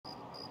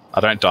I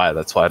don't die,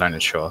 that's why I don't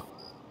insure.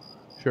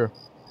 Sure.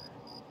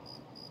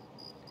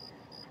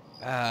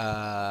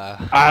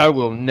 I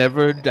will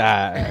never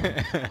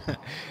die.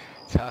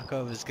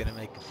 Tarkov is gonna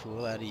make a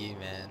fool out of you,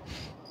 man.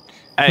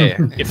 Hey,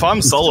 if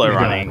I'm solo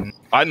running,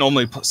 I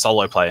normally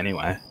solo play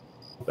anyway.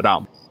 But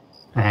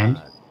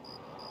And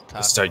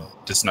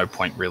there's no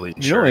point really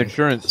You know, insuring.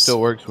 insurance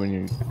still works when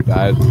you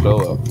die as a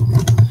solo.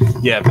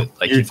 Yeah, but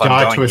like you if I'm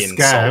die to a going in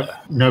scab, solo,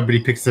 nobody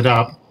picks it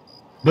up.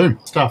 Boom,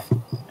 stuff.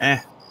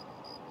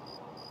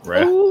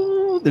 Rare.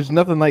 Ooh, there's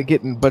nothing like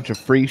getting a bunch of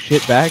free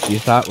shit back you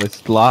thought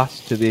was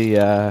lost to the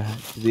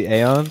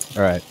Aeons.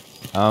 All right.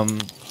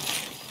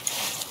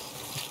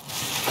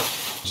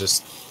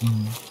 Just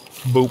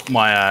boop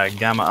my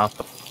gamma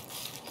up.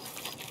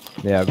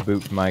 Yeah, I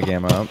booped my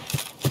gamma up.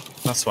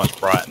 Not so much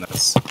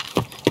brightness.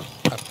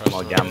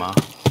 My gamma.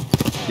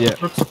 Yeah.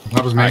 Oops,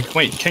 that was me.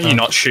 Wait, can you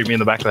not shoot me in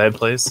the back of the head,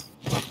 please?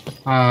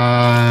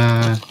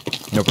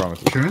 No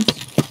promises. Insurance?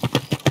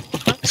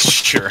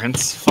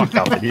 Insurance. Fuck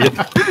up, idiot.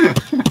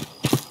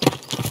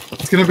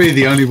 It's going to be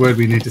the only word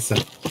we need to say.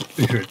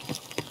 Insurance.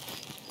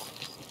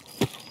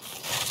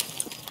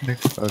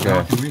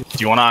 Okay. Do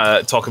you want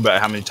to talk about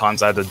how many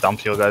times I had to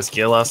dump your guys'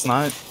 gear last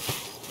night?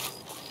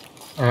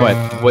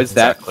 What was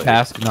exactly. that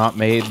task not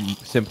made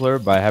simpler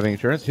by having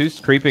insurance? Who's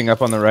creeping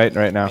up on the right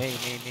now? Me.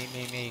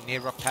 Near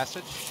Rock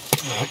Passage.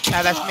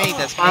 Ah, that's me.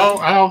 That's me. Ow,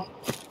 ow.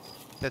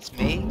 That's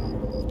me.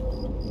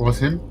 Was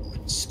him?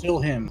 Still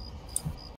him.